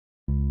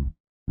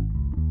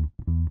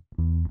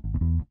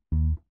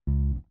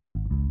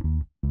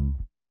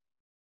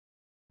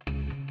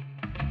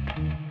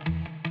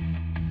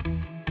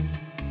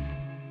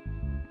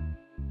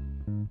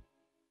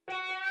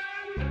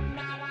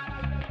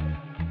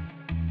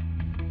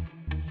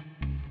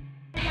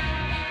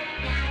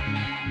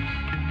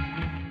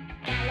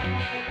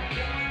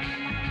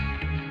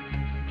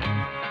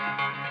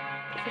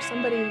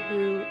somebody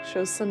who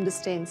shows some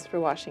disdain for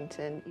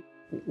Washington.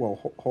 Well,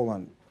 hold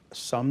on.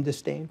 Some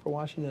disdain for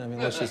Washington? I mean,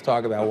 let's just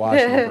talk about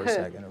Washington for a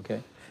second,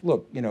 okay?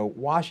 Look, you know,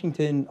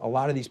 Washington, a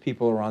lot of these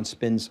people are on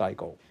spin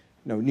cycle.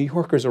 You know, New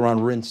Yorkers are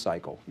on rinse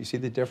cycle. You see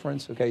the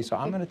difference? Okay, so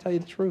I'm going to tell you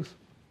the truth.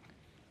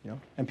 You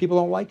know, and people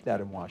don't like that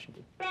in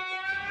Washington.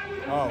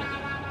 Oh.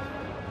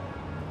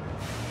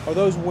 Are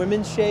those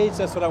women's shades?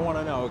 That's what I want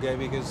to know, okay?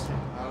 Because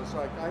how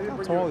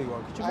tall you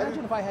are. Could you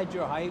imagine if I had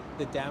your height,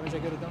 the damage I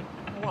could have done?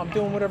 Well, I'm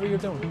doing whatever you're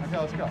doing. Okay,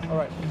 let's go. All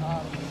right.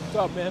 What's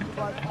up, man?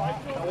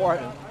 How are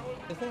you?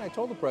 The thing I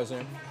told the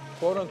president,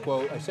 quote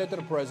unquote, I said to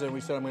the president, we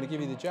said, I'm going to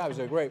give you the job. He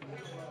said, great.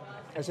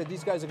 I said,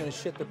 these guys are going to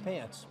shit their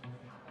pants.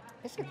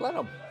 I said, let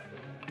them.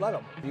 Let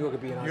them. New York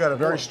could be an You had a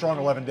very strong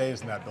 11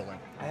 days in that building.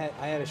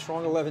 I had a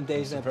strong 11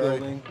 days in that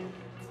building.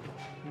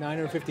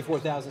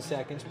 954,000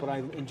 seconds, but I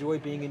enjoy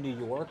being in New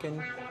York,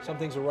 and some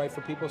things are right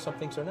for people, some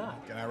things are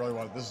not. And I really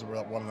want, this is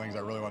one of the things I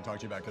really want to talk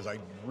to you about, because I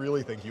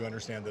really think you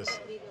understand this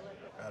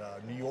at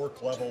a New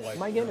York level. Like,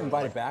 am I getting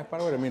invited back, by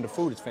the way? I mean, the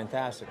food is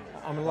fantastic.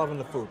 I'm loving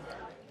the food.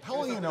 How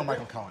long do you know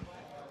Michael Cohen?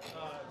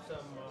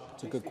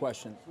 It's a good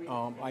question.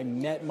 I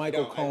met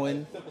Michael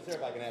Cohen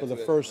for the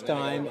first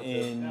time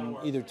in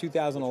either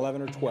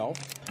 2011 or 12.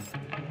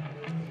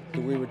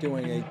 We were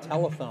doing a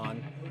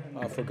telethon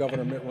for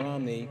Governor Mitt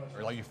Romney.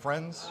 Are you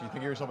friends? You think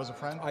of yourself as a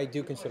friend? I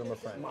do consider him a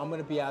friend. I'm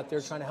going to be out there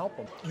trying to help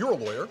him. You're a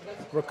lawyer.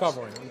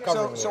 Recovering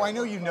So I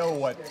know you know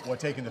what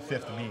taking the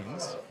fifth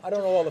means. I don't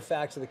know all the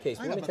facts of the case,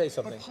 but let me tell you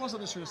something. But pause on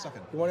this for a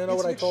second. You want to know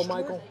what I told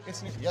Michael?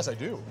 Yes, I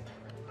do.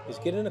 Is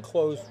get in a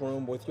closed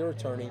room with your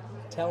attorney,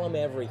 tell him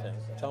everything.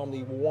 Tell him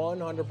the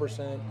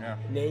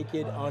 100%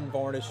 naked,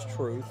 unvarnished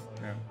truth.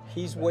 Yeah.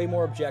 He's way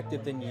more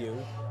objective than you,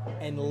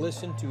 and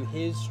listen to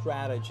his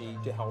strategy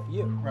to help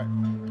you. Right.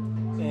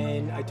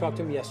 And I talked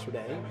to him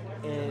yesterday,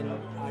 and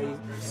I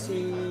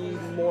see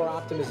more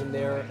optimism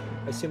there.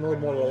 I see him a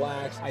little more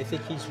relaxed. I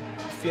think he's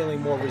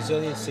feeling more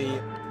resiliency.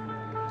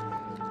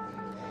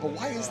 But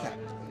why is that?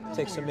 It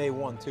takes some May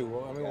 1, too.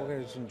 Well, I mean, we're going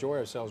to just enjoy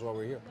ourselves while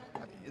we're here.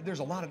 There's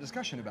a lot of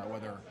discussion about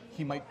whether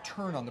he might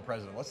turn on the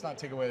president. Let's not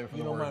take away from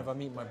You don't mind if I'm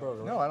eating my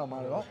burger? No, I don't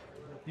mind at all.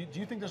 Do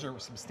you think there's a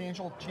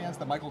substantial chance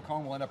that Michael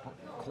Cohen will end up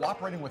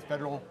cooperating with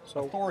federal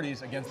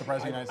authorities against the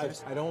President of the United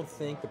States? I don't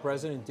think the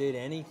President did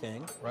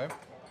anything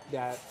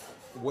that,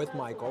 with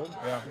Michael,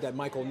 that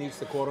Michael needs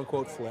to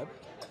quote-unquote flip.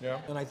 Yeah.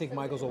 And I think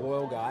Michael's a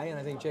loyal guy, and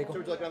I think Jacob,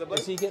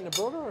 is he getting a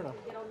burger or no?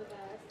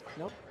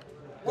 No?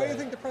 Why do you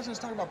think the President's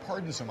talking about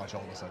pardons so much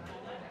all of a sudden?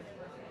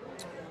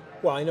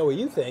 Well, I know what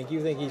you think. You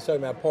think he's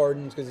talking about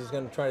pardons because he's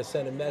going to try to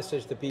send a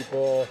message to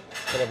people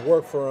that have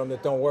worked for him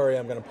that don't worry,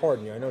 I'm going to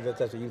pardon you. I know that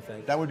that's what you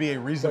think. That would be a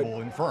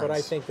reasonable inference. But I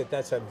think that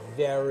that's a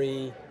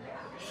very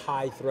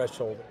high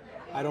threshold.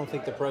 I don't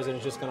think the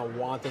president's just going to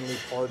wantonly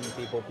pardon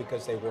people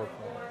because they work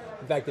for him.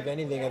 In fact, if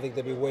anything, I think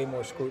there'd be way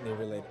more scrutiny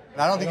related.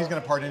 And I don't think he's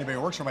going to pardon anybody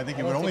who works for him. I think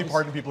he would only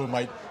pardon people who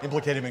might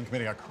implicate him in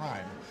committing a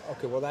crime.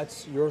 Okay, well,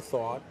 that's your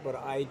thought, but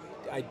I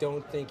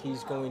don't think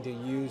he's going to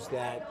use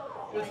that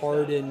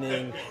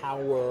pardoning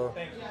power.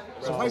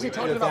 So why is he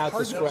talking about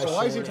pardon? So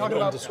why is he talking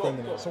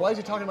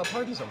about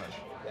pardon so much?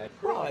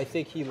 Well, I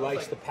think he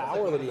likes the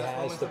power that he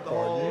has to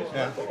pardon,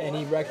 and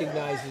he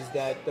recognizes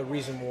that the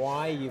reason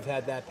why you've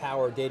had that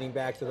power dating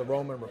back to the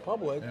Roman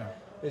Republic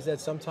is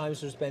that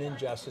sometimes there's been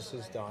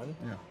injustices done,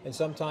 and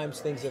sometimes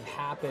things have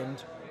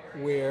happened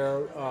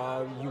where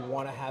you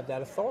want to have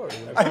that authority.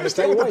 I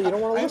understand. You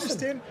don't want to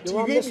listen. You're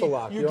on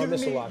missile-lock. You're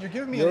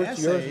giving me an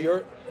essay.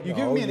 You're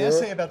giving me an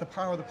essay about the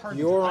power of the pardon.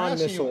 You're I'm on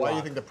asking you why missile-lock.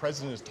 you think the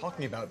president is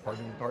talking about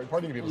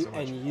pardoning people so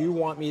much. And you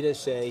want me to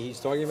say he's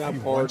talking about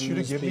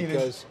pardons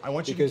because I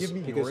want you to give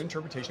me your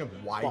interpretation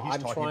of why he's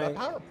talking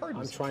about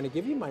pardons. I'm trying to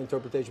give you my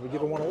interpretation, but you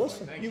don't want to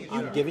listen.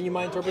 I'm giving you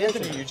my interpretation.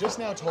 Anthony, you just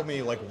now told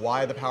me like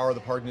why the power of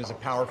the pardon is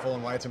powerful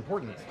and why it's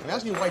important. I'm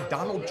asking you why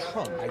Donald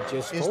Trump. I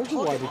just told you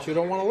why, but you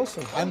don't want to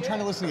listen. I'm trying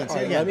to listen again.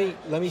 Say it again.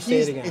 Let me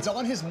say it again. It's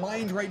on his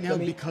mind right now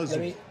because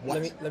of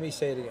what? Let me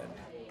say it again.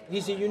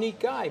 He's a unique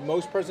guy.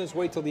 Most presidents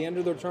wait till the end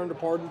of their term to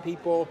pardon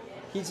people.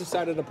 He's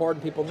decided to pardon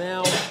people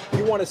now.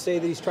 You want to say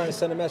that he's trying to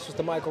send a message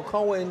to Michael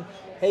Cohen.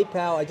 Hey,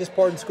 pal, I just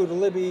pardoned Scooter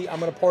Libby. I'm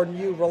going to pardon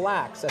you.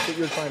 Relax. That's what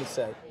you're trying to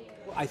say.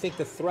 I think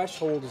the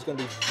threshold is going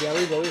to be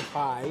very, very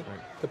high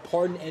to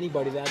pardon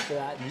anybody that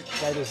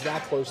is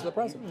that close to the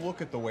president.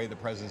 Look at the way the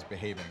president's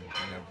behaving.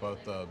 You know,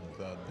 both the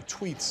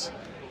tweets,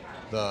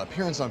 the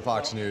appearance on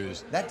Fox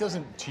News. That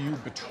doesn't, to you,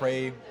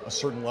 betray a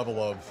certain level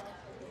of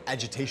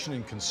agitation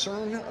and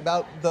concern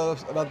about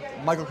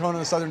Michael Cohen in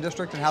the Southern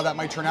District and how that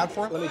might turn out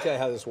for him? Let me tell you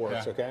how this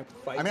works, okay?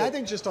 I mean, I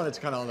think just on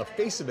the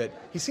face of it,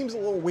 he seems a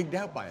little wigged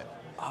out by it.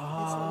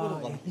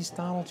 He's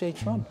Donald J.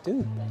 Trump,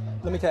 dude.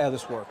 Let me tell you how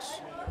this works.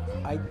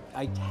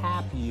 I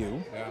tap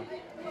you.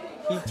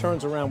 He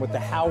turns around with the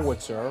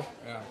howitzer,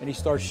 and he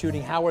starts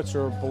shooting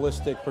howitzer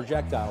ballistic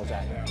projectiles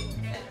at you.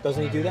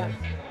 Doesn't he do that?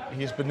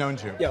 He's been known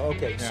to. Yeah,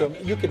 okay. So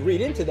you could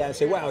read into that and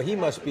say, wow, he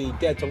must be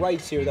dead to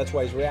rights here. That's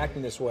why he's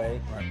reacting this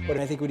way. Right. But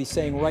I think what he's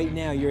saying right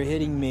now, you're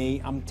hitting me.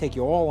 I'm going to take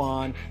you all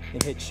on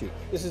and hit you.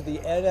 This is the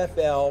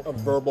NFL of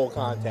verbal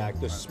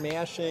contact. The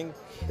smashing,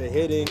 the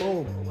hitting.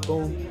 Boom,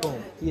 boom,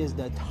 boom. He is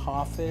the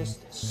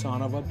toughest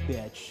son of a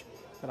bitch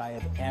that I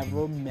have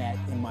ever met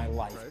in my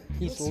life.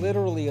 He's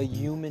literally a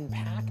human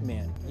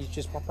Pac-Man. He's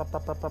just,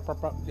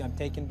 I'm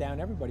taking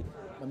down everybody.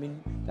 I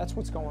mean, that's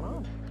what's going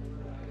on.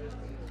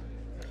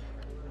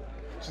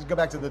 Just go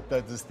back to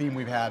this theme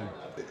we've had.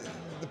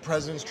 The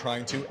president's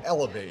trying to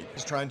elevate.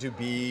 He's trying to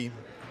be,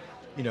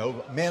 you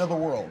know, man of the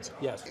world.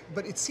 Yes.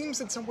 But it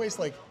seems in some ways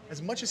like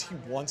as much as he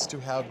wants to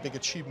have big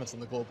achievements on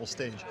the global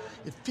stage,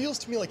 it feels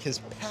to me like his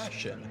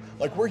passion,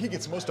 like where he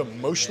gets most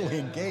emotionally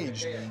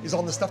engaged, is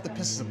on the stuff that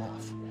pisses him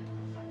off.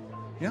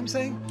 You know what I'm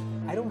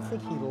saying? I don't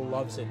think he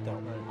loves it,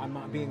 though. I'm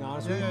not being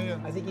honest with you. Yeah.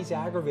 I think he's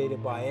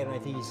aggravated by it, and I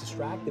think he's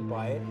distracted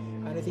by it,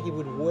 and I think he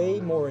would way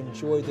more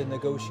enjoy the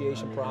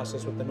negotiation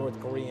process with the North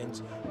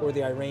Koreans or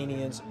the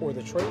Iranians or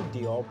the trade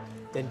deal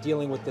than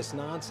dealing with this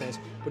nonsense,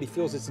 but he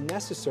feels it's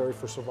necessary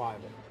for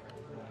survival.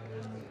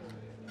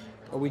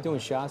 Are we doing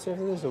shots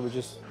after this, or we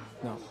just...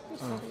 No.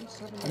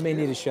 I may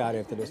need a shot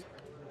after this.